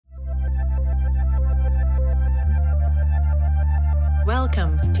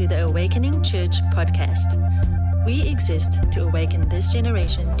Welcome to the Awakening Church podcast. We exist to awaken this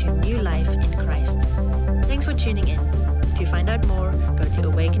generation to new life in Christ. Thanks for tuning in. To find out more, go to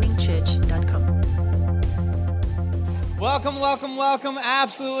awakeningchurch.com. Welcome.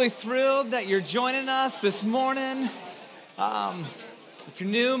 Absolutely thrilled that you're joining us this morning. If you're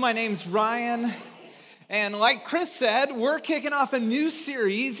new, my name's Ryan. And like Chris said, we're kicking off a new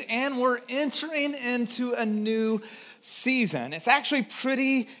series and we're entering into a new season. It's actually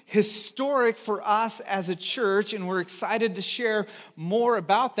pretty historic for us as a church, and we're excited to share more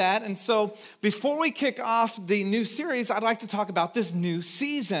about that. And so before we kick off the new series, I'd like to talk about this new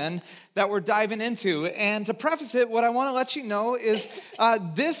season that we're diving into. And to preface it, what I want to let you know is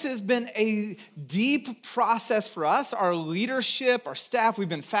this has been a deep process for us. Our leadership, our staff, we've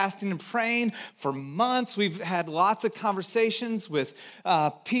been fasting and praying for months. We've had lots of conversations with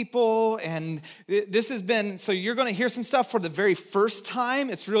people, and this has been, so you're going to hear some stuff for the very first time.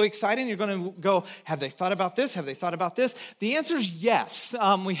 It's really exciting. You're going to go, have they thought about this? Have they thought about this? The answer is yes,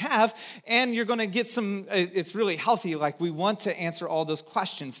 we have, and you're going to get some, it's really healthy, like we want to answer all those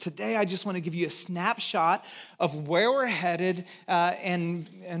questions. Today, I just want to give you a snapshot of where we're headed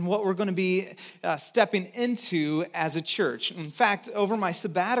and what we're going to be stepping into as a church. In fact, over my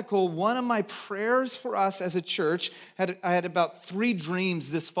sabbatical, one of my prayers for us as a church, I had about 3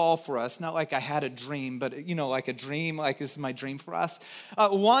 dreams this fall for us. Not like I had a dream, but like a dream, like this is my dream for us.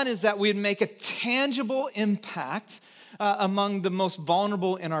 One is that we'd make a tangible impact among the most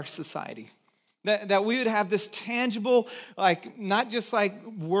vulnerable in our society. That we would have this tangible, like not just like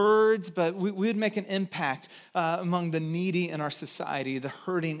words, but we would make an impact among the needy in our society, the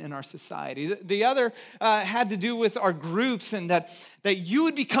hurting in our society. The other had to do with our groups, and that you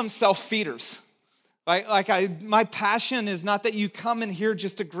would become self-feeders. My passion is not that you come and hear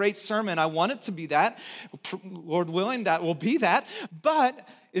just a great sermon. I want it to be that. Lord willing, that will be that. But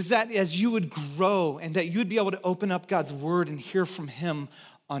is that as you would grow and that you'd be able to open up God's word and hear from him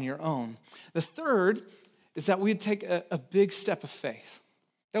on your own. The third is that we'd take a big step of faith.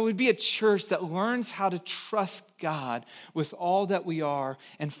 That we'd be a church that learns how to trust God with all that we are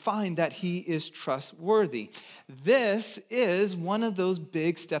and find that he is trustworthy. This is one of those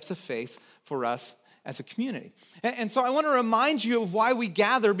big steps of faith for us as a community. And so I want to remind you of why we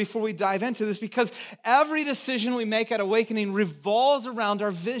gather before we dive into this, because every decision we make at Awakening revolves around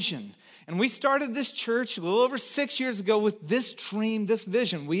our vision. And we started this church a little over 6 years ago with this dream, this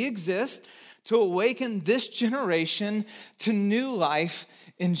vision. We exist to awaken this generation to new life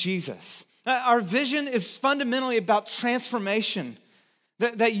in Jesus. Our vision is fundamentally about transformation.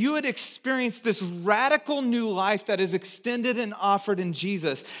 That you would experience this radical new life that is extended and offered in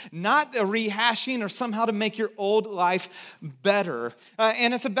Jesus, not a rehashing or somehow to make your old life better.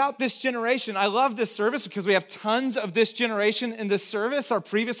 And it's about this generation. I love this service because we have tons of this generation in this service. Our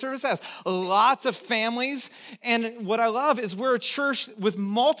previous service has lots of families. And what I love is we're a church with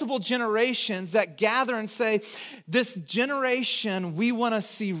multiple generations that gather and say, this generation we want to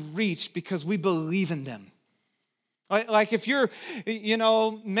see reached because we believe in them. Like if you're,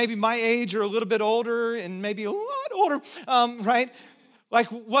 maybe my age or a little bit older and maybe a lot older, right? Like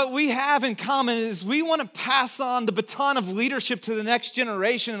what we have in common is we want to pass on the baton of leadership to the next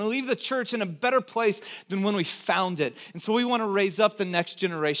generation and leave the church in a better place than when we found it. And so we want to raise up the next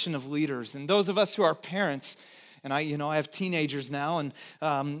generation of leaders. And those of us who are parents, and I have teenagers now, and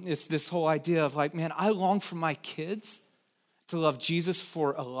it's this whole idea of like, man, I long for my kids to love Jesus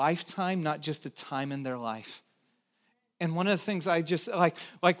for a lifetime, not just a time in their life. And one of the things I just, like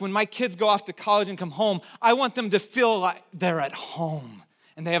when my kids go off to college and come home, I want them to feel like they're at home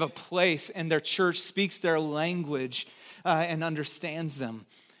and they have a place and their church speaks their language and understands them.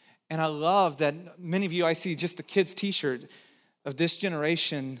 And I love that many of you, I see just the kids' t-shirt of this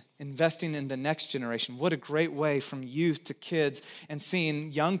generation investing in the next generation. What a great way from youth to kids and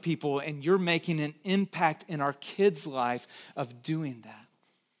seeing young people, and you're making an impact in our kids' life of doing that.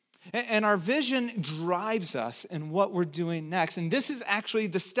 And our vision drives us in what we're doing next. And this is actually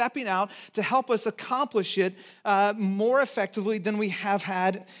the stepping out to help us accomplish it more effectively than we have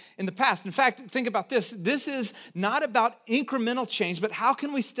had in the past. In fact, think about this. This is not about incremental change, but how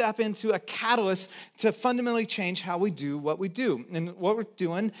can we step into a catalyst to fundamentally change how we do what we do? And what we're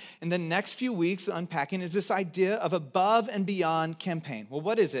doing in the next few weeks, unpacking, is this idea of above and beyond campaign. Well,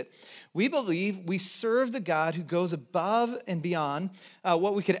 what is it? We believe we serve the God who goes above and beyond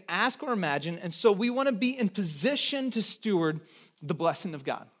what we could ask or imagine, and so we want to be in position to steward the blessing of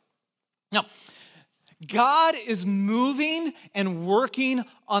God. Now, God is moving and working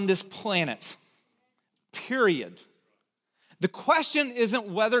on this planet, period. The question isn't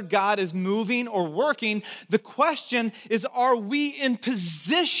whether God is moving or working. The question is, are we in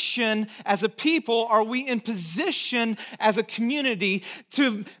position as a people? Are we in position as a community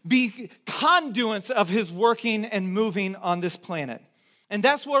to be conduits of his working and moving on this planet? And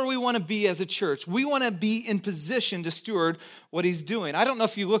that's where we want to be as a church. We want to be in position to steward what he's doing. I don't know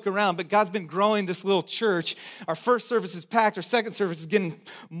if you look around, but God's been growing this little church. Our first service is packed. Our second service is getting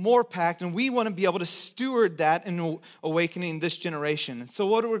more packed. And we want to be able to steward that in awakening this generation. And so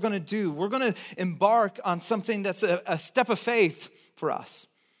what are we going to do? We're going to embark on something that's a step of faith for us.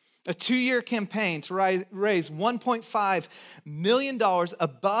 A 2-year campaign to raise $1.5 million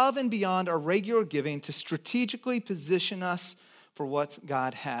above and beyond our regular giving to strategically position us for what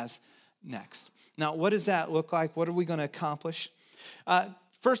God has next. Now, what does that look like? What are we going to accomplish?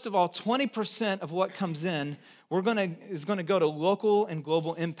 First of all, 20% of what comes in is going to go to local and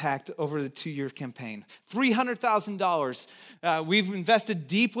global impact over the 2-year campaign. $300,000. We've invested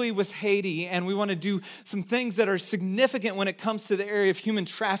deeply with Haiti, and we want to do some things that are significant when it comes to the area of human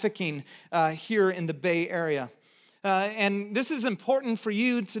trafficking here in the Bay Area. And this is important for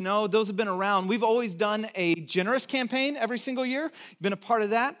you to know, those who have been around. We've always done a generous campaign every single year. You've been a part of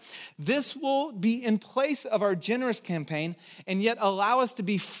that. This will be in place of our generous campaign and yet allow us to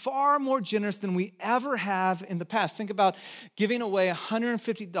be far more generous than we ever have in the past. Think about giving away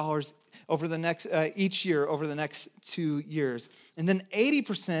 $150 over the next each year over the next 2 years. And then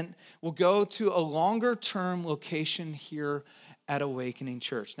 80% will go to a longer-term location here at Awakening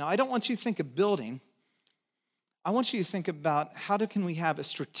Church. Now, I don't want you to think of building. I want you to think about how can we have a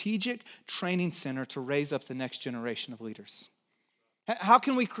strategic training center to raise up the next generation of leaders? How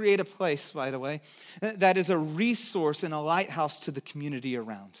can we create a place, by the way, that is a resource and a lighthouse to the community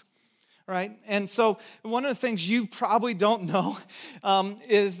around? Right? And so one of the things you probably don't know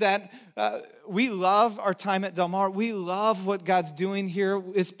is that we love our time at Del Mar. We love what God's doing here.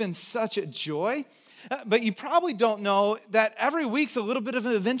 It's been such a joy. But you probably don't know that every week's a little bit of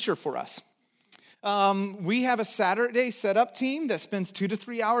an adventure for us. We have a Saturday setup team that spends 2 to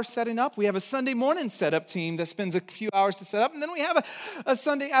 3 hours setting up. We have a Sunday morning setup team that spends a few hours to set up. And then we have a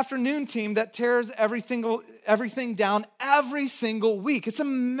Sunday afternoon team that tears everything down every single week. It's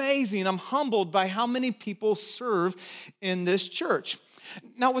amazing. I'm humbled by how many people serve in this church.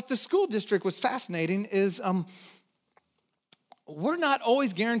 Now, what the school district was fascinating is we're not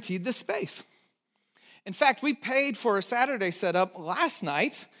always guaranteed this space. In fact, we paid for a Saturday setup last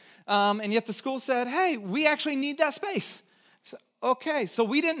night. And yet the school said, hey, we actually need that space. So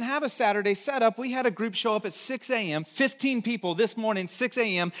we didn't have a Saturday setup. We had a group show up at 6 a.m., 15 people this morning, 6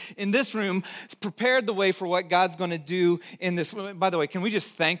 a.m. in this room, prepared the way for what God's going to do in this. By the way, can we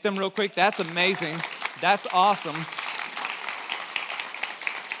just thank them real quick? That's amazing. That's awesome.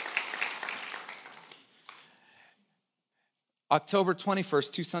 October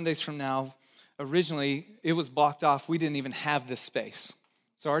 21st, 2 Sundays from now, originally it was blocked off. We didn't even have this space.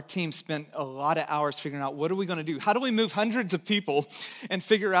 So our team spent a lot of hours figuring out, what are we going to do? How do we move hundreds of people and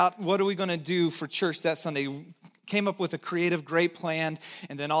figure out what are we going to do for church that Sunday? Came up with a creative, great plan,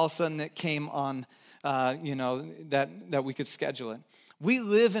 and then all of a sudden it came on, that we could schedule it. We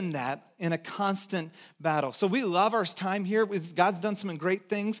live in a constant battle. So we love our time here. God's done some great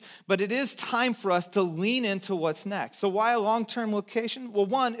things, but it is time for us to lean into what's next. So why a long-term location? Well,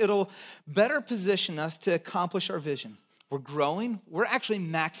 one, it'll better position us to accomplish our vision. We're growing. We're actually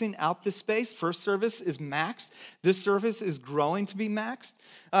maxing out this space. First service is maxed. This service is growing to be maxed.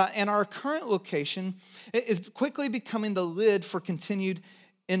 And our current location is quickly becoming the lid for continued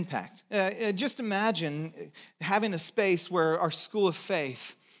impact. Just imagine having a space where our school of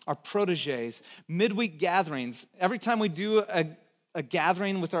faith, our proteges, midweek gatherings, every time we do a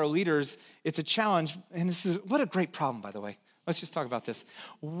gathering with our leaders, it's a challenge. And what a great problem, by the way. Let's just talk about this.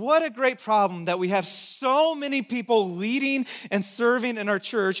 What a great problem that we have so many people leading and serving in our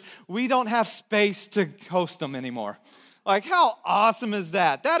church, we don't have space to host them anymore. Like, how awesome is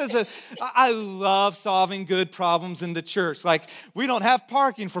that? I love solving good problems in the church. Like, we don't have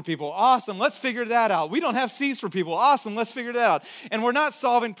parking for people. Awesome, let's figure that out. We don't have seats for people. Awesome, let's figure that out. And we're not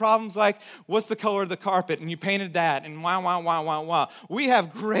solving problems like, what's the color of the carpet? And you painted that, and wow. We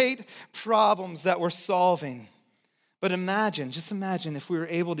have great problems that we're solving. But just imagine if we were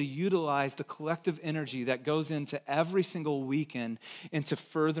able to utilize the collective energy that goes into every single weekend into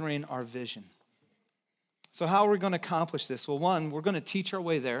furthering our vision. So how are we going to accomplish this? Well, one, we're going to teach our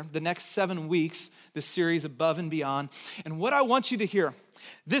way there. The next 7 weeks, this series Above and Beyond. And what I want you to hear,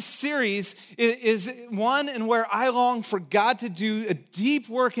 this series is one and where I long for God to do a deep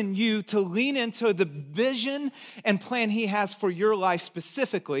work in you to lean into the vision and plan He has for your life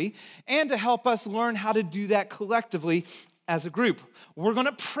specifically, and to help us learn how to do that collectively as a group. We're going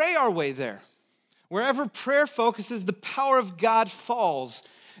to pray our way there. Wherever prayer focuses, the power of God falls.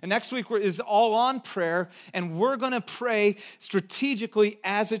 And next week is all on prayer, and we're going to pray strategically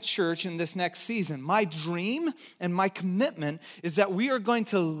as a church in this next season. My dream and my commitment is that we are going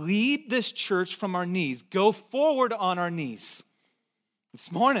to lead this church from our knees, go forward on our knees.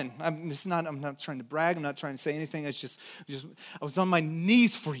 This morning, I'm not trying to brag, I'm not trying to say anything, it's just I was on my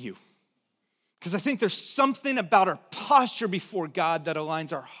knees for you. Because I think there's something about our posture before God that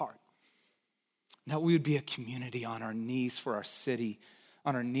aligns our heart. That we would be a community on our knees for our city,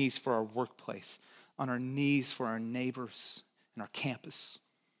 on our knees for our workplace, on our knees for our neighbors and our campus.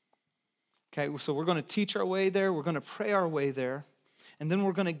 Okay, so we're going to teach our way there, we're going to pray our way there, and then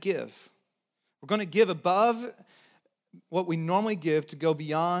we're going to give. We're going to give above what we normally give to go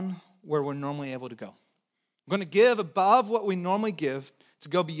beyond where we're normally able to go. We're going to give above what we normally give to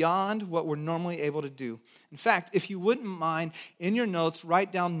go beyond what we're normally able to do. In fact, if you wouldn't mind, in your notes,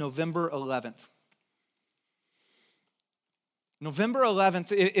 write down November 11th. November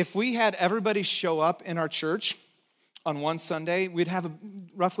 11th, if we had everybody show up in our church on one Sunday, we'd have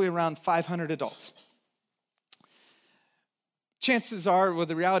roughly around 500 adults. Chances are, well,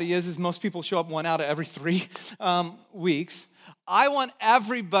 the reality is most people show up 1 out of every 3 weeks. I want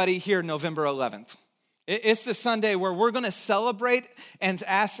everybody here November 11th. It's the Sunday where we're going to celebrate and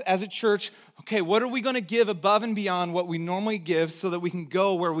ask as a church, okay, what are we going to give above and beyond what we normally give so that we can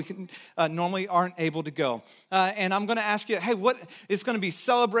go where we can normally aren't able to go? And I'm going to ask you, hey, it's going to be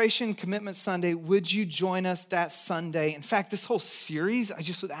Celebration Commitment Sunday. Would you join us that Sunday? In fact, this whole series, I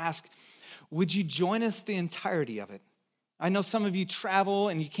just would ask, would you join us the entirety of it? I know some of you travel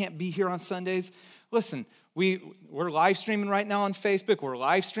and you can't be here on Sundays. Listen, we're live streaming right now on Facebook. We're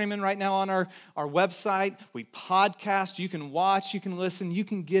live streaming right now on our website. We podcast. You can watch. You can listen. You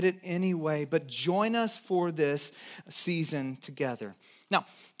can get it anyway. But join us for this season together. Now,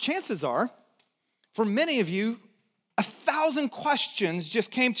 chances are, for many of you, 1,000 questions just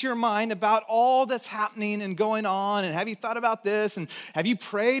came to your mind about all that's happening and going on. And have you thought about this? And have you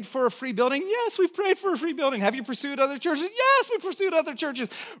prayed for a free building? Yes, we've prayed for a free building. Have you pursued other churches? Yes, we pursued other churches,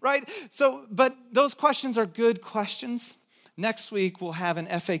 right? But those questions are good questions. Next week, we'll have an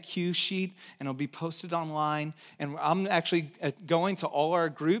FAQ sheet, and it'll be posted online. And I'm actually going to all our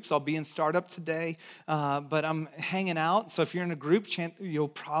groups. I'll be in startup today, but I'm hanging out. So if you're in a group, you'll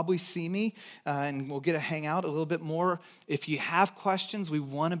probably see me, and we'll get to hang out a little bit more. If you have questions, we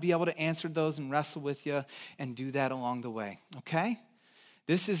want to be able to answer those and wrestle with you and do that along the way, okay?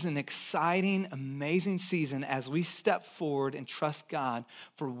 This is an exciting, amazing season as we step forward and trust God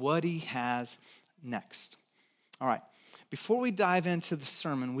for what He has next. All right. Before we dive into the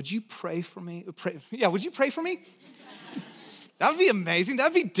sermon, would you pray for me? Would you pray for me? That would be amazing.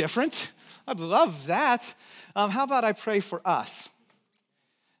 That would be different. I'd love that. How about I pray for us?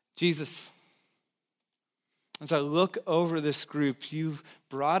 Jesus, as I look over this group, you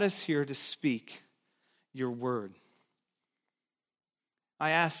brought us here to speak your word.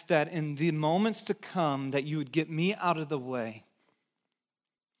 I ask that in the moments to come that you would get me out of the way,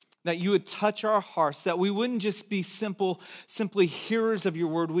 that you would touch our hearts, that we wouldn't just be simply hearers of your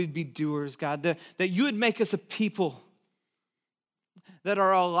word, we'd be doers, God, that you would make us a people that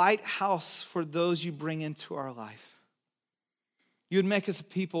are a lighthouse for those you bring into our life. You would make us a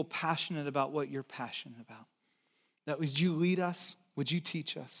people passionate about what you're passionate about. That would you lead us? Would you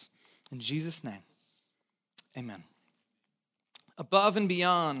teach us? In Jesus' name, amen. Above and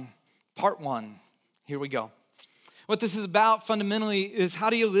beyond, part 1. Here we go. What this is about fundamentally is how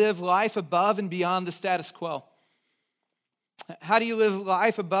do you live life above and beyond the status quo? How do you live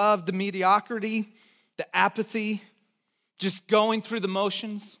life above the mediocrity, the apathy, just going through the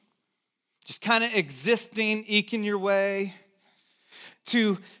motions, just kind of existing, eking your way,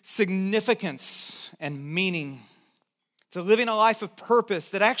 to significance and meaning, to living a life of purpose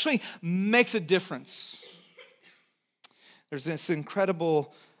that actually makes a difference? There's this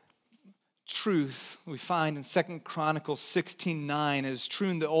incredible truth we find in 2 Chronicles 16:9. It is true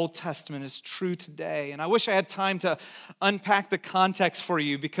in the Old Testament, it's true today. And I wish I had time to unpack the context for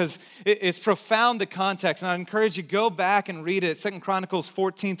you because it's profound, the context. And I encourage you, go back and read it. 2 Chronicles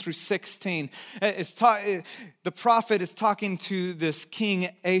 14 through 16. The prophet is talking to this king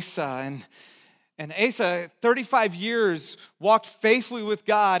Asa, and Asa, 35 years, walked faithfully with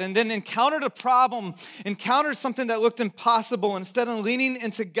God and then encountered a problem, encountered something that looked impossible. And instead of leaning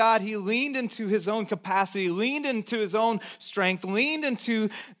into God, he leaned into his own capacity, leaned into his own strength, leaned into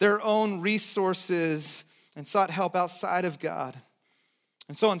their own resources and sought help outside of God.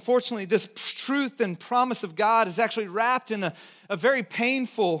 And so unfortunately, this truth and promise of God is actually wrapped in a very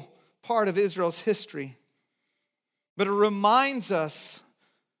painful part of Israel's history. but it reminds us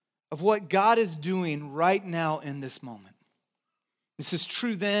of what God is doing right now in this moment. This is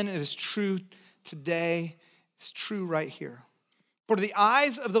true then, it is true today, it's true right here. For the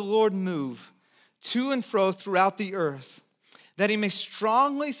eyes of the Lord move to and fro throughout the earth, that he may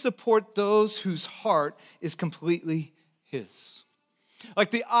strongly support those whose heart is completely his. Like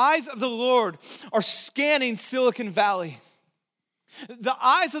the eyes of the Lord are scanning Silicon Valley. The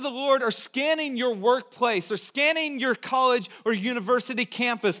eyes of the Lord are scanning your workplace, or scanning your college or university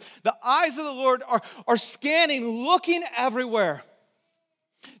campus. The eyes of the Lord are scanning, looking everywhere,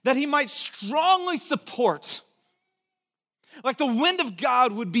 that he might strongly support. Like the wind of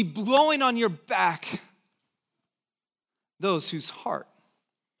God would be blowing on your back those whose heart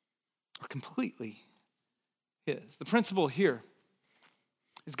are completely his. The principle here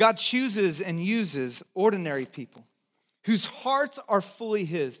is God chooses and uses ordinary people whose hearts are fully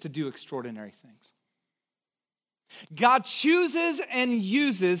his to do extraordinary things. God chooses and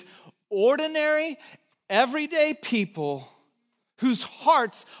uses ordinary, everyday people whose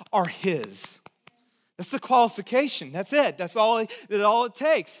hearts are his. That's the qualification. That's it. That's all it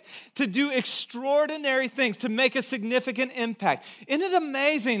takes to do extraordinary things, to make a significant impact. Isn't it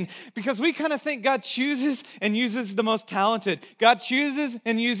amazing? Because we kind of think God chooses and uses the most talented. God chooses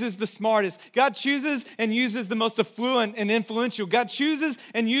and uses the smartest. God chooses and uses the most affluent and influential. God chooses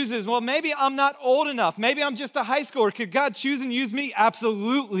and uses, well, maybe I'm not old enough. Maybe I'm just a high schooler. Could God choose and use me?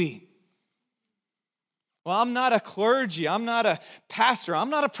 Absolutely. Well, I'm not a clergy. I'm not a pastor.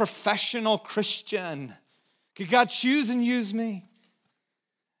 I'm not a professional Christian. Could God choose and use me?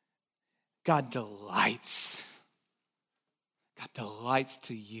 God delights. God delights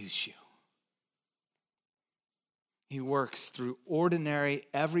to use you. He works through ordinary,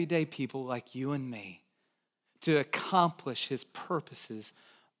 everyday people like you and me to accomplish his purposes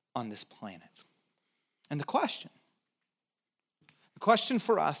on this planet. And the question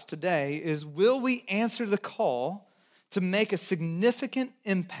for us today is, will we answer the call to make a significant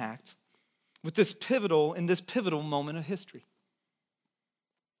impact in this pivotal moment of history?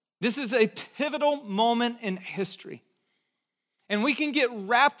 This is a pivotal moment in history. And we can get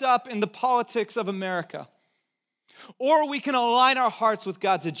wrapped up in the politics of America, or we can align our hearts with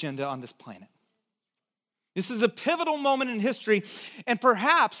God's agenda on this planet. This is a pivotal moment in history, and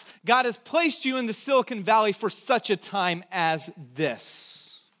perhaps God has placed you in the Silicon Valley for such a time as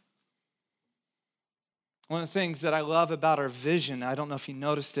this. One of the things that I love about our vision, I don't know if you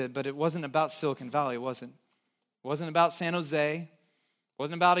noticed it, but it wasn't about Silicon Valley, was it? It wasn't about San Jose. It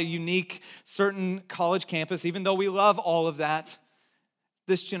wasn't about a unique, certain college campus, even though we love all of that.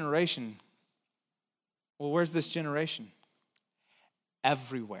 This generation, well, where's this generation?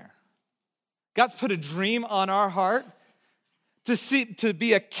 Everywhere. God's put a dream on our heart to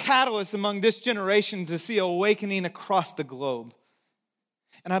be a catalyst among this generation, to see awakening across the globe.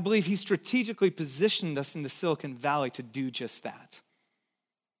 And I believe he strategically positioned us in the Silicon Valley to do just that.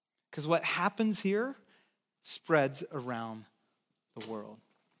 Because what happens here spreads around the world.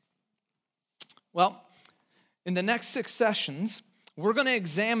 Well, in the next 6 sessions, we're going to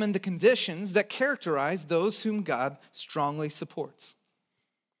examine the conditions that characterize those whom God strongly supports.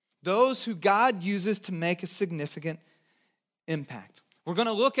 Those who God uses to make a significant impact. We're going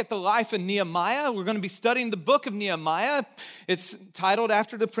to look at the life of Nehemiah. We're going to be studying the book of Nehemiah. It's titled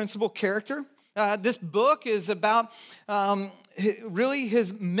after the principal character. This book is about really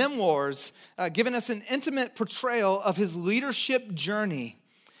his memoirs, giving us an intimate portrayal of his leadership journey.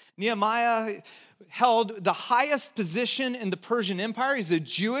 Nehemiah held the highest position in the Persian Empire. He's a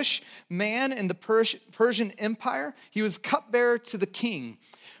Jewish man in the Persian Empire. He was cupbearer to the king,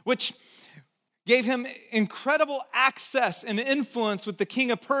 which gave him incredible access and influence with the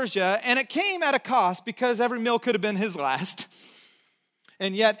king of Persia, and it came at a cost because every meal could have been his last.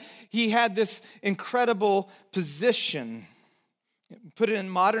 And yet, he had this incredible position. Put it in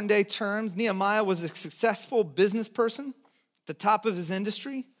modern day terms, Nehemiah was a successful business person at the top of his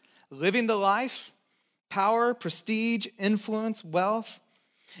industry, living the life, power, prestige, influence, wealth.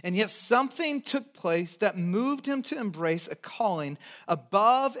 And yet something took place that moved him to embrace a calling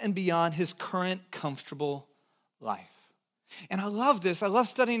above and beyond his current comfortable life. And I love this. I love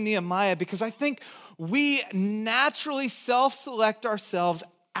studying Nehemiah because I think we naturally self-select ourselves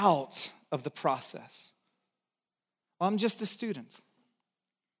out of the process. Well, I'm just a student.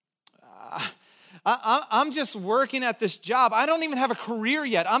 I'm just working at this job. I don't even have a career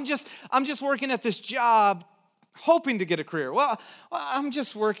yet. I'm just working at this job hoping to get a career. Well, I'm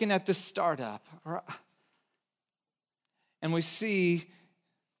just working at this startup. And we see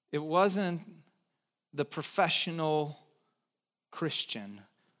it wasn't the professional Christian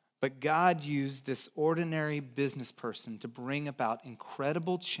But God used this ordinary business person to bring about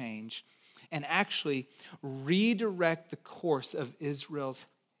incredible change and actually redirect the course of Israel's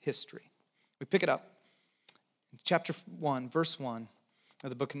history. We pick it up in chapter 1, verse 1 of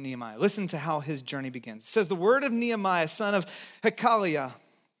the book of Nehemiah. Listen to how his journey begins. It says, the word of Nehemiah, son of Hakaliah,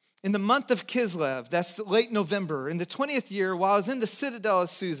 in the month of Kislev, that's late November, in the 20th year, while I was in the citadel of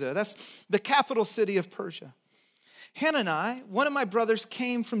Susa, that's the capital city of Persia, Hanani, one of my brothers,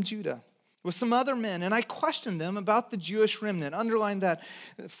 came from Judah with some other men, and I questioned them about the Jewish remnant. Underline that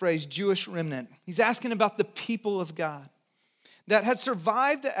phrase, Jewish remnant. He's asking about the people of God that had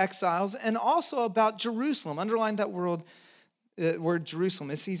survived the exiles, and also about Jerusalem. Underline that word Jerusalem.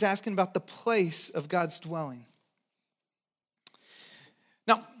 He's asking about the place of God's dwelling.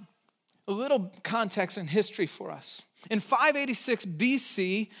 Now, a little context and history for us. In 586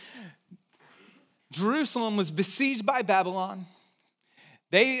 BC, Jerusalem was besieged by Babylon.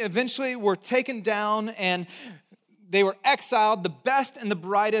 They eventually were taken down and they were exiled. The best and the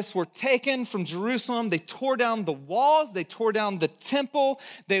brightest were taken from Jerusalem. They tore down the walls. They tore down the temple.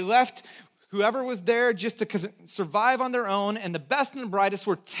 They left whoever was there just to survive on their own. And the best and the brightest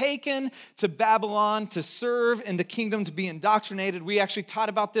were taken to Babylon to serve in the kingdom, to be indoctrinated. We actually taught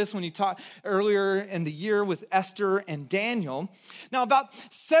about this when you taught earlier in the year with Esther and Daniel. Now, about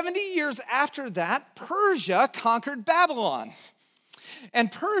 70 years after that, Persia conquered Babylon.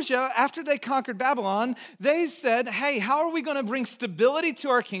 And Persia, after they conquered Babylon, they said, hey, how are we going to bring stability to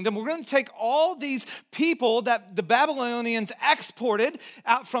our kingdom? We're going to take all these people that the Babylonians exported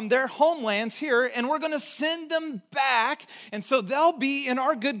out from their homelands here, and we're going to send them back. And so they'll be in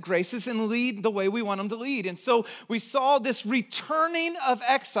our good graces and lead the way we want them to lead. And so we saw this returning of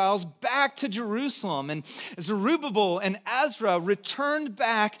exiles back to Jerusalem. And Zerubbabel and Ezra returned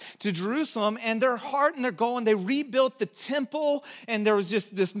back to Jerusalem, and their heart and their goal, and they rebuilt the temple. And there was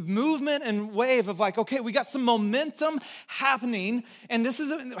just this movement and wave of like, okay, we got some momentum happening. And this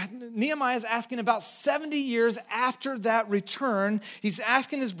is, Nehemiah is asking about 70 years after that return, he's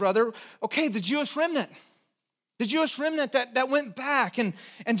asking his brother, okay, the Jewish remnant that went back, and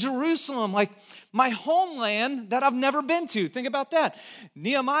Jerusalem, like my homeland that I've never been to. Think about that.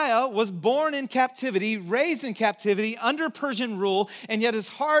 Nehemiah was born in captivity, raised in captivity under Persian rule, and yet his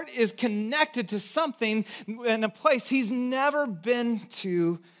heart is connected to something in a place he's never been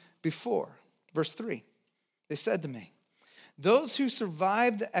to before. Verse 3, they said to me, those who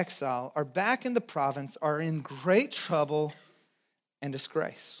survived the exile are back in the province, are in great trouble and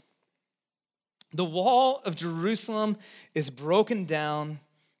disgrace. The wall of Jerusalem is broken down,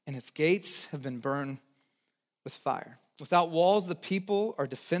 and its gates have been burned with fire. Without walls, the people are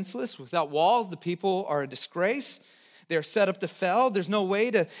defenseless. Without walls, the people are a disgrace. They are set up to fail. There's no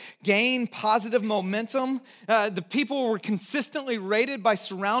way to gain positive momentum. The people were consistently raided by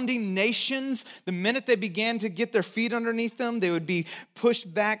surrounding nations. The minute they began to get their feet underneath them, they would be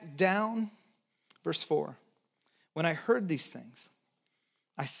pushed back down. Verse 4, when I heard these things,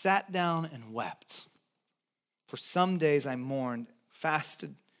 I sat down and wept. For some days I mourned,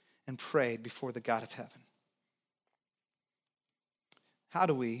 fasted, and prayed before the God of heaven. How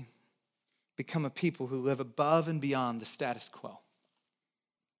do we become a people who live above and beyond the status quo?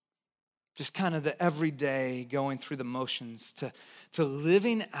 Just kind of the everyday going through the motions to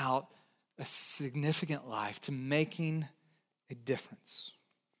living out a significant life, to making a difference.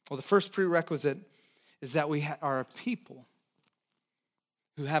 Well, the first prerequisite is that we are a people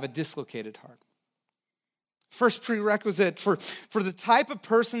who have a dislocated heart. First prerequisite for the type of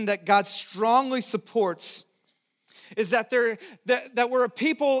person that God strongly supports is that we're a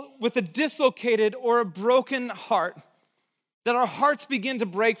people with a dislocated or a broken heart, that our hearts begin to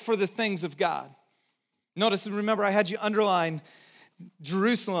break for the things of God. Notice, and remember, I had you underline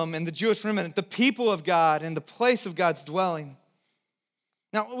Jerusalem and the Jewish remnant, the people of God and the place of God's dwelling.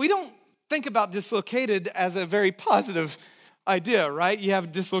 Now, we don't think about dislocated as a very positive idea, right? You have a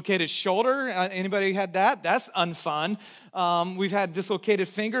dislocated shoulder. Anybody had that? That's unfun. We've had dislocated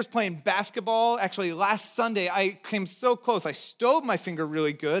fingers playing basketball. Actually, last Sunday, I came so close. I stove my finger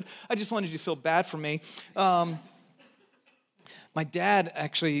really good. I just wanted you to feel bad for me. My dad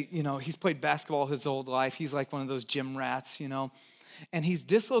actually, he's played basketball his whole life. He's like one of those gym rats, And he's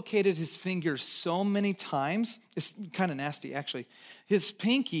dislocated his fingers so many times. It's kind of nasty, actually. His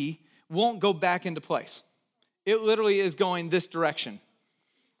pinky won't go back into place. It literally is going this direction.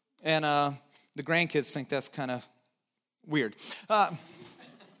 And the grandkids think that's kind of weird. And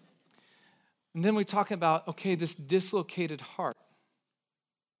then we talk about, okay, this dislocated heart.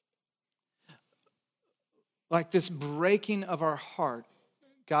 Like this breaking of our heart.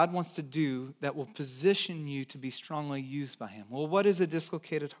 God wants to do that will position you to be strongly used by him. Well, what is a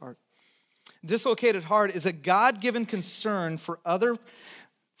dislocated heart? A dislocated heart is a God-given concern for others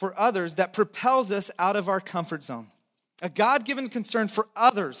that propels us out of our comfort zone. A God-given concern for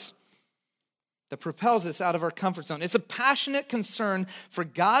others that propels us out of our comfort zone. It's a passionate concern for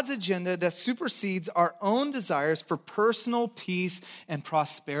God's agenda that supersedes our own desires for personal peace and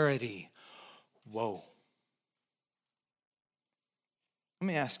prosperity. Whoa. Let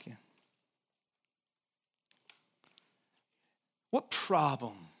me ask you, what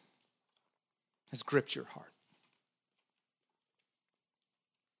problem has gripped your heart?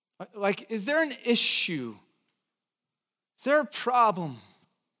 Like, is there an issue? Is there a problem?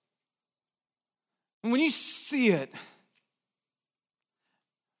 And when you see it,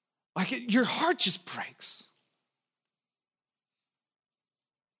 your heart just breaks.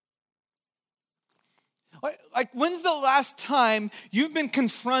 Like, when's the last time you've been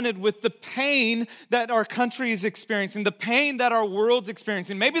confronted with the pain that our country is experiencing, the pain that our world's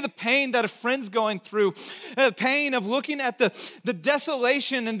experiencing, maybe the pain that a friend's going through, the pain of looking at the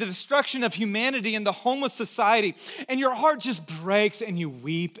desolation and the destruction of humanity and the homeless society, and your heart just breaks and you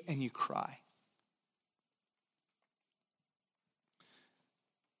weep and you cry?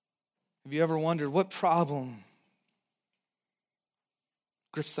 Have you ever wondered what problem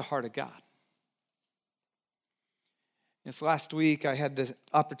grips the heart of God? This last week, I had the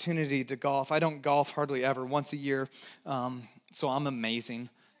opportunity to golf. I don't golf hardly ever, once a year, so I'm amazing.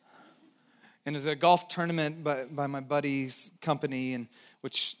 And it's a golf tournament by my buddy's company, and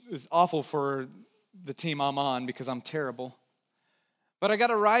which is awful for the team I'm on because I'm terrible. But I got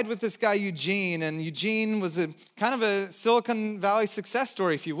a ride with this guy, Eugene, and Eugene was a kind of a Silicon Valley success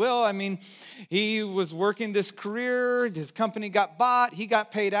story, if you will. I mean, he was working this career, his company got bought, he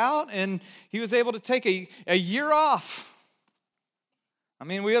got paid out, and he was able to take a year off. I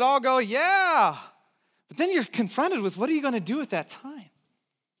mean, we would all go, yeah. But then you're confronted with, what are you going to do with that time?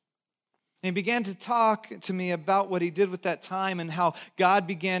 And he began to talk to me about what he did with that time and how God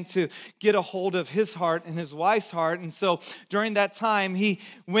began to get a hold of his heart and his wife's heart. And so during that time, he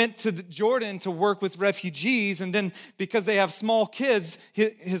went to Jordan to work with refugees. And then because they have small kids,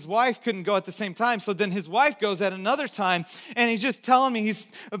 his wife couldn't go at the same time. So then his wife goes at another time. And he's just telling me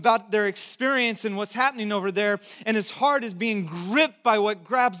about their experience and what's happening over there. And his heart is being gripped by what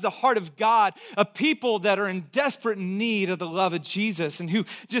grabs the heart of God, a people that are in desperate need of the love of Jesus and who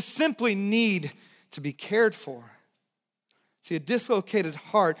just simply need to be cared for. See, a dislocated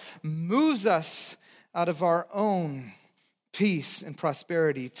heart moves us out of our own peace and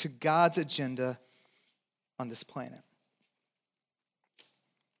prosperity to God's agenda on this planet.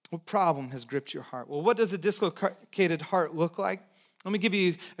 What problem has gripped your heart? Well, what does a dislocated heart look like? Let me give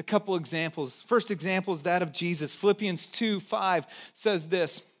you a couple examples. First example is that of Jesus. Philippians 2:5 says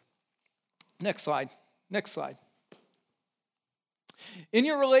this. Next slide. In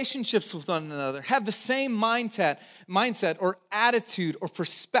your relationships with one another, have the same mindset or attitude or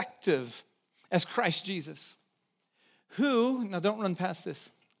perspective as Christ Jesus, who, now don't run past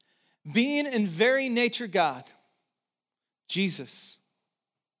this, being in very nature God, Jesus,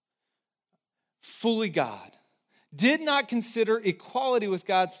 fully God, did not consider equality with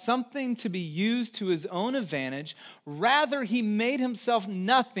God something to be used to his own advantage. Rather, he made himself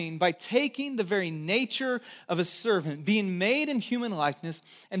nothing by taking the very nature of a servant, being made in human likeness,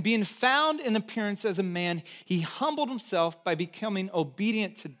 and being found in appearance as a man. He humbled himself by becoming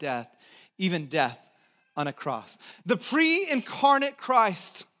obedient to death, even death on a cross. The pre-incarnate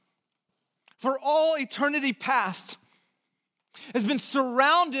Christ, for all eternity past, has been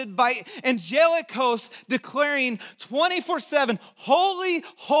surrounded by angelic hosts declaring 24/7, holy,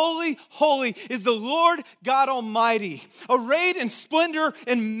 holy, holy is the Lord God Almighty, arrayed in splendor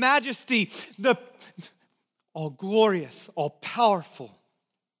and majesty, the all glorious, all powerful.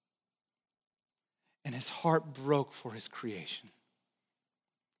 And his heart broke for his creation.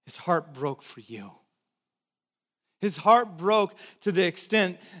 His heart broke for you. His heart broke to the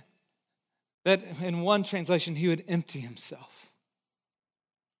extent that in one translation, he would empty himself,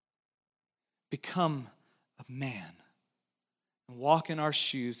 become a man, and walk in our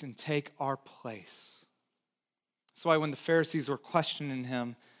shoes and take our place. That's why when the Pharisees were questioning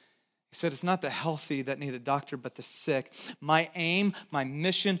him, he said, it's not the healthy that need a doctor, but the sick. My aim, my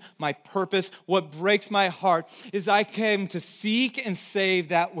mission, my purpose, what breaks my heart is I came to seek and save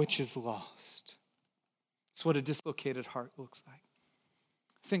that which is lost. That's what a dislocated heart looks like.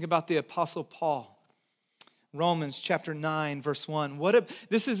 Think about the Apostle Paul. Romans chapter 9, verse 1.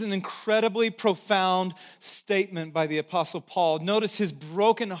 This is an incredibly profound statement by the Apostle Paul. Notice his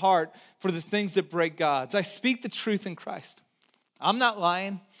broken heart for the things that break God's. I speak the truth in Christ. I'm not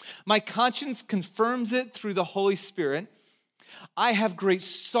lying. My conscience confirms it through the Holy Spirit. I have great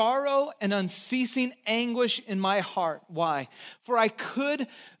sorrow and unceasing anguish in my heart. Why? For I could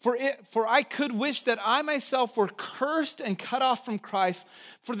wish that I myself were cursed and cut off from Christ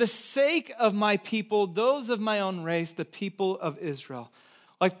for the sake of my people, those of my own race, the people of Israel.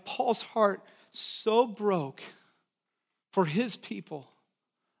 Like Paul's heart so broke for his people.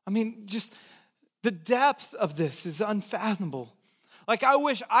 I mean, just the depth of this is unfathomable. Like, I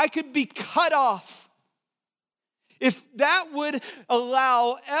wish I could be cut off. If that would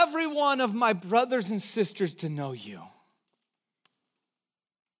allow every one of my brothers and sisters to know you.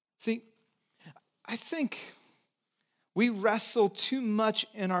 See, I think we wrestle too much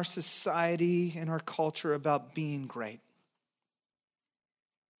in our society, in our culture, about being great.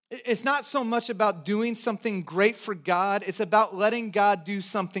 It's not so much about doing something great for God. It's about letting God do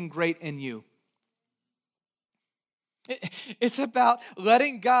something great in you. It's about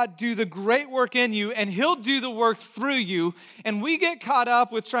letting God do the great work in you, and He'll do the work through you. And we get caught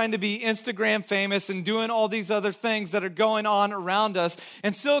up with trying to be Instagram famous and doing all these other things that are going on around us.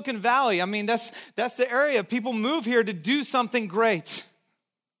 And Silicon Valley, I mean, that's the area. People move here to do something great.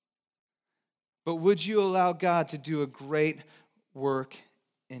 But would you allow God to do a great work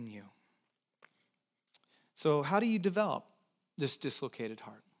in you? So how do you develop this dislocated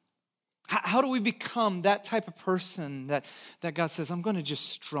heart? How do we become that type of person that God says, I'm going to just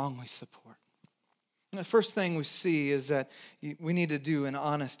strongly support? And the first thing we see is that we need to do an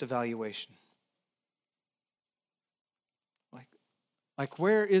honest evaluation. Like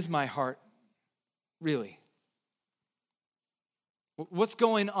where is my heart really? What's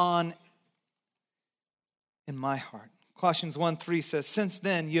going on in my heart? Colossians 1:3 says, since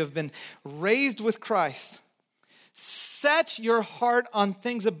then you have been raised with Christ. Set your heart on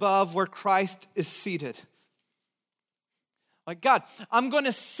things above where Christ is seated. Like, God, I'm going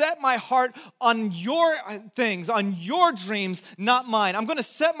to set my heart on your things, on your dreams, not mine. I'm going to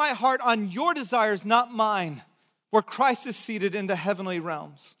set my heart on your desires, not mine, where Christ is seated in the heavenly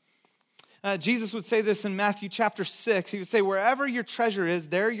realms. Jesus would say this in Matthew chapter 6. He would say, wherever your treasure is,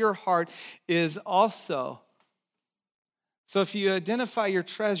 there your heart is also. So if you identify your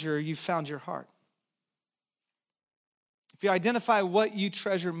treasure, you've found your heart. If you identify what you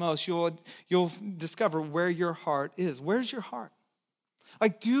treasure most, you'll discover where your heart is. Where's your heart?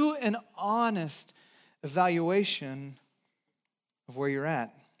 Like, do an honest evaluation of where you're at.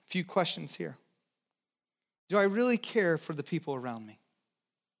 A few questions here. Do I really care for the people around me?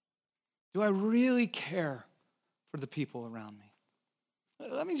 Do I really care for the people around me?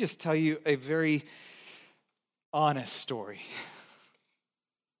 Let me just tell you a very honest story.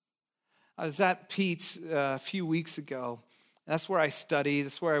 I was at Pete's a few weeks ago. That's where I study.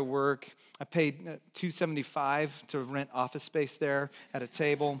 That's where I work. I paid $275 to rent office space there at a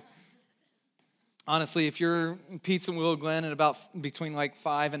table. Honestly, if you're Pete's in Willow Glen at about between like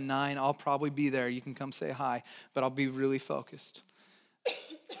 5 and 9, I'll probably be there. You can come say hi, but I'll be really focused.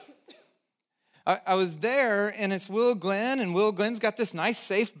 I was there, and it's Willow Glen, and Willow Glen's got this nice,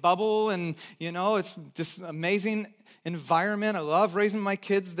 safe bubble, and, you know, it's this amazing environment. I love raising my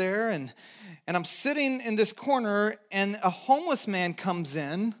kids there, and I'm sitting in this corner, and a homeless man comes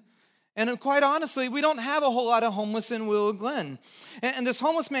in, and quite honestly, we don't have a whole lot of homeless in Willow Glen. And this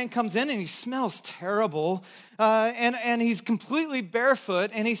homeless man comes in, and he smells terrible, and he's completely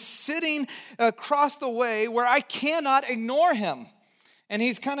barefoot, and he's sitting across the way where I cannot ignore him. And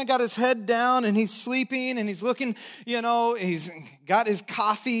he's kind of got his head down, and he's sleeping, and he's looking, you know, he's got his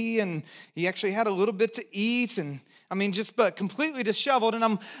coffee, and he actually had a little bit to eat, and I mean, just but completely disheveled.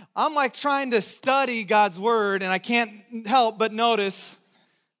 And I'm like trying to study God's word, and I can't help but notice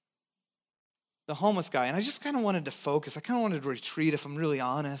the homeless guy. And I just kind of wanted to focus. I kind of wanted to retreat, if I'm really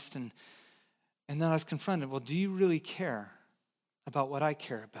honest. And then I was confronted. Well, do you really care about what I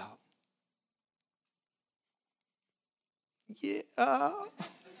care about? Yeah.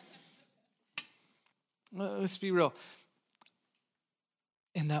 Let's be real.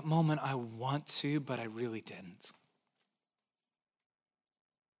 In that moment, I want to, but I really didn't.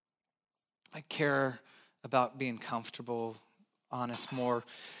 I care about being comfortable, honest, more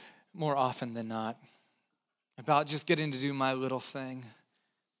often than not. About just getting to do my little thing.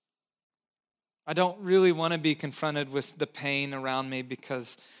 I don't really want to be confronted with the pain around me,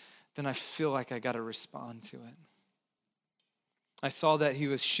 because then I feel like I got to respond to it. I saw that he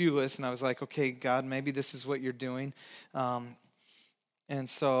was shoeless, and I was like, okay, God, maybe this is what you're doing. And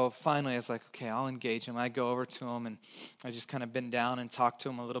so finally I was like, okay, I'll engage him. I go over to him, and I just kind of bend down and talk to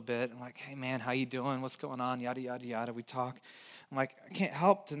him a little bit. I'm like, hey, man, how you doing? What's going on? Yada, yada, yada. We talk. I'm like, I can't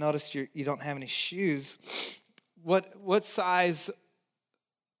help to notice you don't have any shoes. what size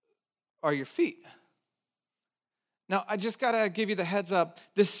are your feet? Now, I just got to give you the heads up.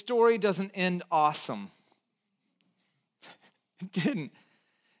 This story doesn't end awesome. It didn't.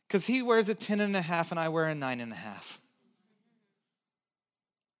 Because he wears a 10.5 and I wear a 9.5.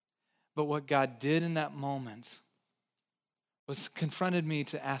 But what God did in that moment was confronted me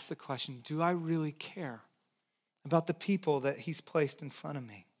to ask the question, do I really care about the people that he's placed in front of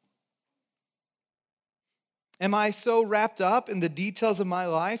me? Am I so wrapped up in the details of my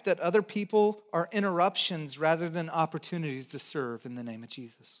life that other people are interruptions rather than opportunities to serve in the name of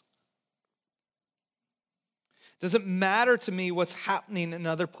Jesus? Does it matter to me what's happening in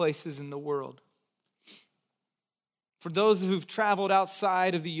other places in the world? For those who've traveled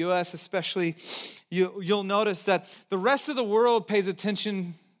outside of the U.S. especially, you'll notice that the rest of the world pays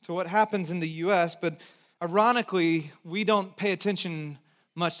attention to what happens in the U.S., but ironically, we don't pay attention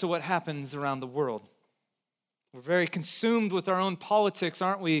much to what happens around the world. We're very consumed with our own politics,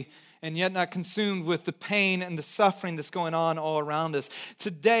 aren't we? And yet not consumed with the pain and the suffering that's going on all around us.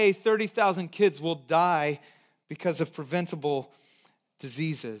 Today, 30,000 kids will die because of preventable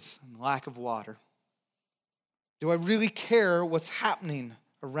diseases and lack of water. Do I really care what's happening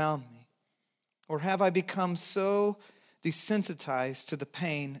around me? Or have I become so desensitized to the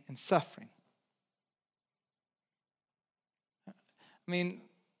pain and suffering? I mean,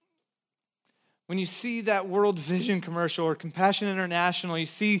 when you see that World Vision commercial or Compassion International, you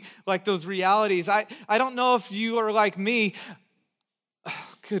see like those realities. I don't know if you are like me. Oh,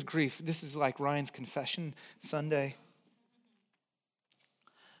 good grief, this is like Ryan's Confession Sunday.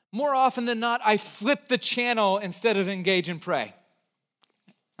 More often than not, I flip the channel instead of engage and pray.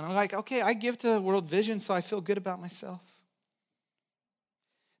 And I'm like, okay, I give to World Vision, so I feel good about myself.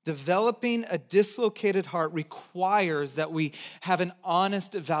 Developing a dislocated heart requires that we have an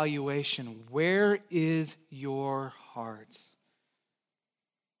honest evaluation. Where is your heart?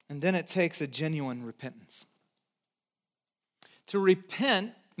 And then it takes a genuine repentance. To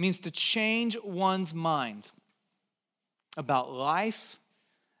repent means to change one's mind about life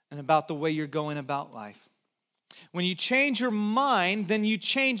and about the way you're going about life. When you change your mind, then you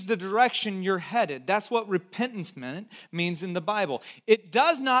change the direction you're headed. That's what repentance means in the Bible. It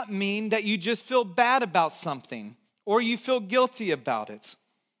does not mean that you just feel bad about something or you feel guilty about it.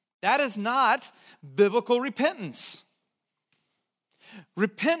 That is not biblical repentance.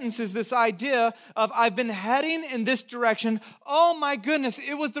 Repentance is this idea of I've been heading in this direction. Oh my goodness,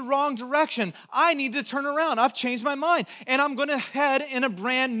 it was the wrong direction. I need to turn around. I've changed my mind and I'm going to head in a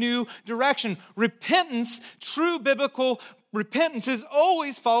brand new direction. Repentance, true biblical repentance is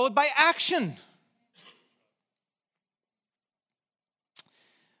always followed by action.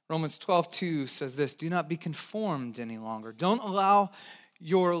 Romans 12:2 says this, do not be conformed any longer. Don't allow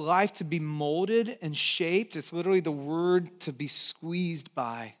your life to be molded and shaped. It's literally the word to be squeezed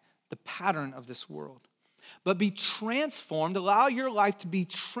by the pattern of this world. But be transformed. Allow your life to be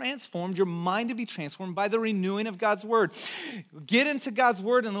transformed, your mind to be transformed by the renewing of God's word. Get into God's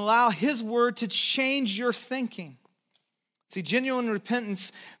word and allow his word to change your thinking. See, genuine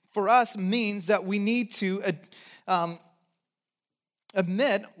repentance for us means that we need to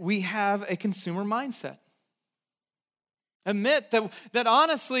admit we have a consumer mindset. Admit that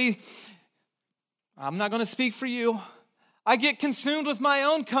honestly, I'm not going to speak for you. I get consumed with my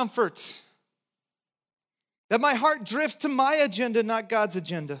own comfort. That my heart drifts to my agenda, not God's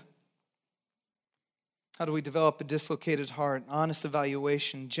agenda. How do we develop a dislocated heart? Honest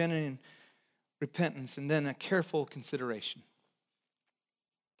evaluation, genuine repentance, and then a careful consideration.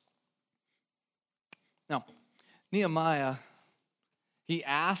 Now, Nehemiah, he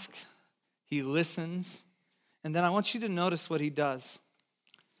asks, he listens, and then I want you to notice what he does,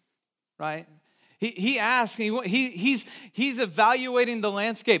 right? He asks, he's evaluating the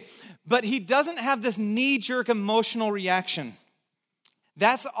landscape, but he doesn't have this knee-jerk emotional reaction.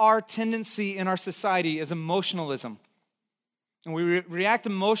 That's our tendency in our society is emotionalism. And we react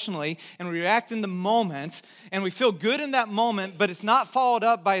emotionally, and we react in the moment, and we feel good in that moment, but it's not followed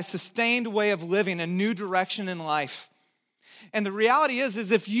up by a sustained way of living, a new direction in life. And the reality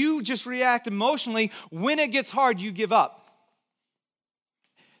is if you just react emotionally, when it gets hard, you give up.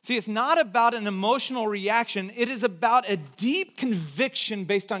 See, it's not about an emotional reaction. It is about a deep conviction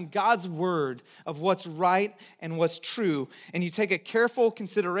based on God's word of what's right and what's true. And you take a careful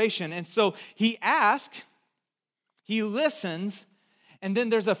consideration. And so he asks, he listens, and then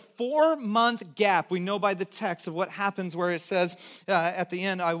there's a 4-month gap. We know by the text of what happens where it says at the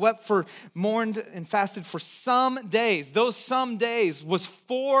end, I mourned and fasted for some days. Those some days was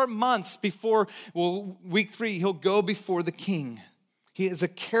 4 months before, week 3, he'll go before the king. He is a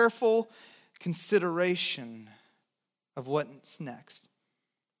careful consideration. of what's next.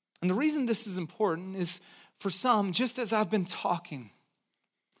 And the reason this is important is for some, just as I've been talking,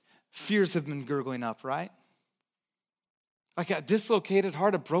 fears have been gurgling up, right? Like a dislocated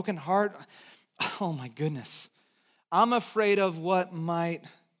heart, a broken heart. Oh my goodness. I'm afraid of what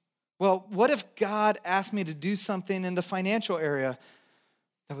if God asked me to do something in the financial area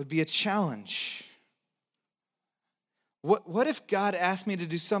that would be a challenge? What if God asked me to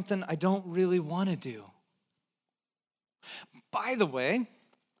do something I don't really want to do? By the way,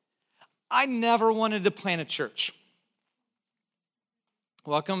 I never wanted to plant a church.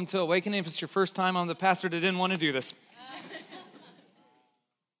 Welcome to Awakening. If it's your first time, I'm the pastor that didn't want to do this.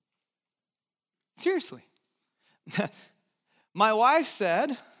 Seriously. My wife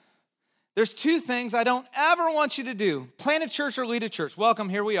said, there's two things I don't ever want you to do. Plant a church or lead a church. Welcome,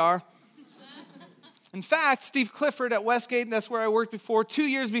 here we are. In fact, Steve Clifford at Westgate, that's where I worked before, 2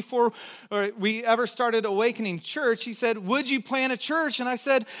 years before we ever started Awakening Church, he said, would you plant a church? And I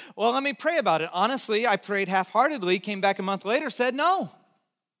said, well, let me pray about it. Honestly, I prayed half-heartedly, came back a month later, said no.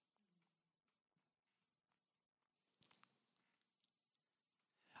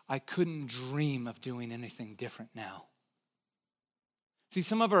 I couldn't dream of doing anything different now. See,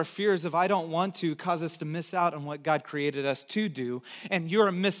 some of our fears of I don't want to cause us to miss out on what God created us to do, and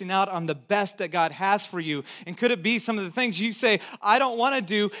you're missing out on the best that God has for you. And could it be some of the things you say, I don't want to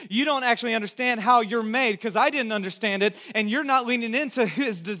do, you don't actually understand how you're made because I didn't understand it, and you're not leaning into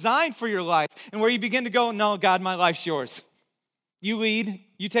His design for your life, and where you begin to go, no, God, my life's yours. You lead,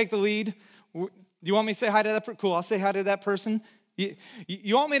 you take the lead. Do you want me to say hi to that person? Cool, I'll say hi to that person.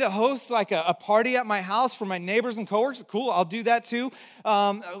 You want me to host like a party at my house for my neighbors and coworkers? Cool, I'll do that too.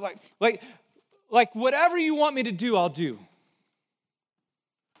 Like whatever you want me to do, I'll do.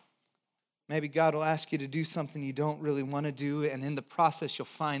 Maybe God will ask you to do something you don't really want to do, and in the process you'll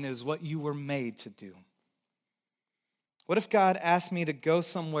find it is what you were made to do. What if God asked me to go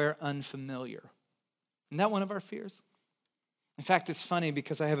somewhere unfamiliar? Isn't that one of our fears? In fact, it's funny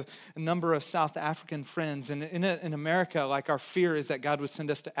because I have a number of South African friends, and in America, like our fear is that God would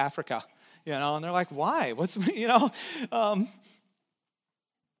send us to Africa, and they're like, why?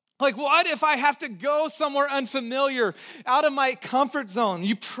 Like, what if I have to go somewhere unfamiliar, out of my comfort zone?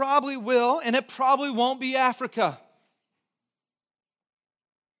 You probably will, and it probably won't be Africa.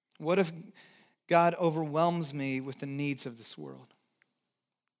 What if God overwhelms me with the needs of this world?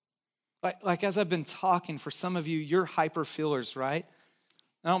 Like as I've been talking, for some of you, you're hyper feelers, right?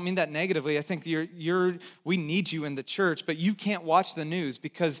 I don't mean that negatively. I think we need you in the church, but you can't watch the news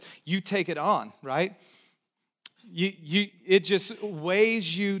because you take it on, right? It just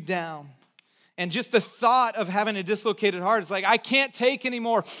weighs you down. And just the thought of having a dislocated heart is like, I can't take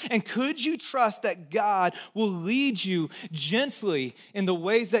anymore. And could you trust that God will lead you gently in the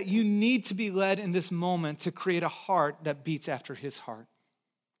ways that you need to be led in this moment to create a heart that beats after His heart?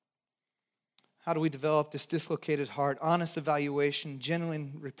 How do we develop this dislocated heart? Honest evaluation,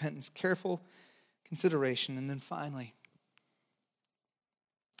 genuine repentance, careful consideration, and then finally,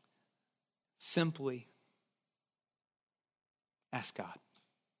 simply ask God.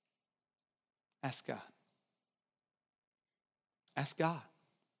 Ask God. Ask God.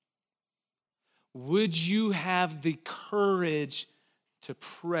 Would you have the courage to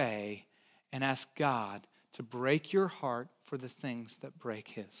pray and ask God to break your heart for the things that break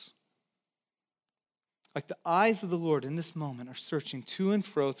His? Like the eyes of the Lord in this moment are searching to and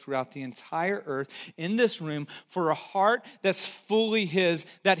fro throughout the entire earth in this room for a heart that's fully His,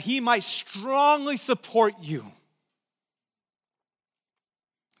 that He might strongly support you.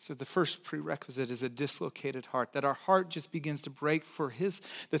 So the first prerequisite is a dislocated heart, that our heart just begins to break for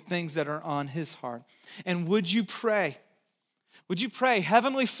the things that are on His heart. And would you pray? Would you pray,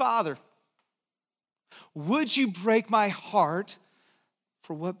 Heavenly Father, would you break my heart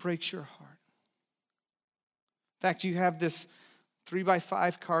for what breaks your heart? In fact, you have this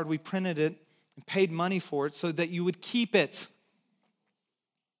 3x5 card. We printed it and paid money for it so that you would keep it.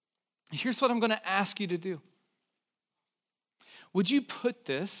 Here's what I'm going to ask you to do. Would you put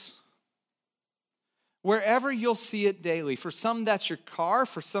this wherever you'll see it daily? For some, that's your car.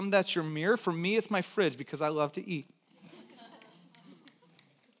 For some, that's your mirror. For me, it's my fridge because I love to eat.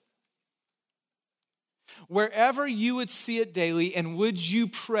 Wherever you would see it daily, and would you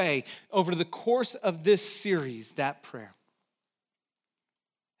pray over the course of this series, that prayer?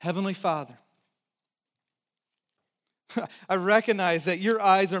 Heavenly Father, I recognize that your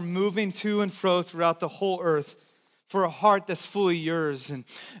eyes are moving to and fro throughout the whole earth for a heart that's fully yours. And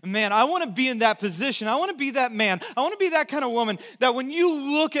man, I want to be in that position. I want to be that man. I want to be that kind of woman that when you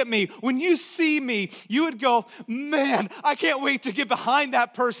look at me, when you see me, you would go, man, I can't wait to get behind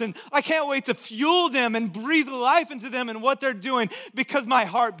that person. I can't wait to fuel them and breathe life into them and what they're doing because my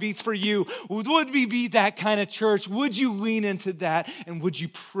heart beats for you. Would we be that kind of church? Would you lean into that? And would you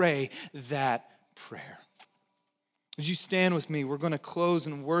pray that prayer? Would you stand with me? We're going to close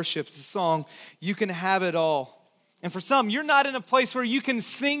and worship the song, You Can Have It All. And for some, you're not in a place where you can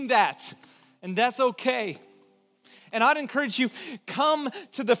sing that, and that's okay. And I'd encourage you, come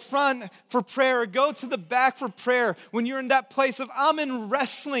to the front for prayer, or go to the back for prayer when you're in that place of, I'm in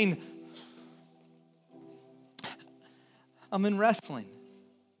wrestling. I'm in wrestling.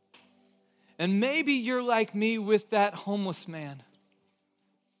 And maybe you're like me with that homeless man.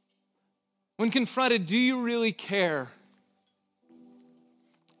 When confronted, do you really care?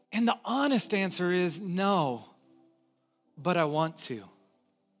 And the honest answer is no. But I want to.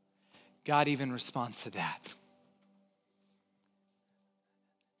 God even responds to that.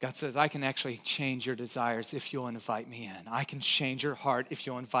 God says, I can actually change your desires if you'll invite me in. I can change your heart if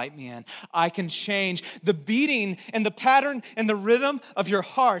you'll invite me in. I can change the beating and the pattern and the rhythm of your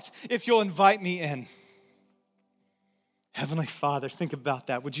heart if you'll invite me in. Heavenly Father, think about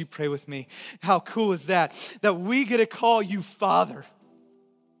that. Would you pray with me? How cool is that? That we get to call you Father.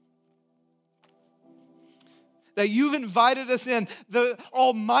 That you've invited us in, the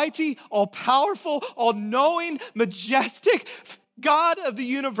almighty, all-powerful, all-knowing, majestic God of the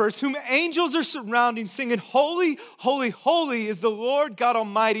universe, whom angels are surrounding, singing, holy, holy, holy is the Lord God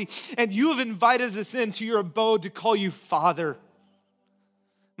Almighty. And you have invited us into your abode to call you Father.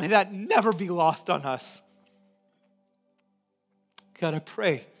 May that never be lost on us. God, I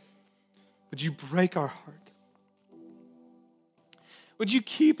pray, would you break our heart? Would you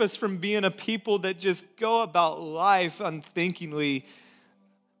keep us from being a people that just go about life unthinkingly,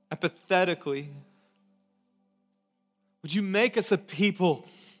 apathetically? Would you make us a people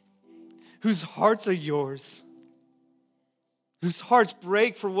whose hearts are yours, whose hearts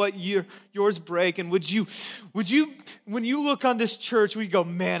break for what yours break? And would you, when you look on this church, we go,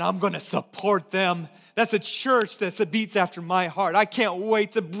 man, I'm going to support them. That's a church that beats after my heart. I can't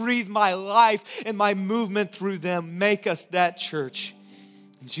wait to breathe my life and my movement through them. Make us that church.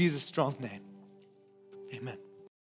 In Jesus' strong name, amen.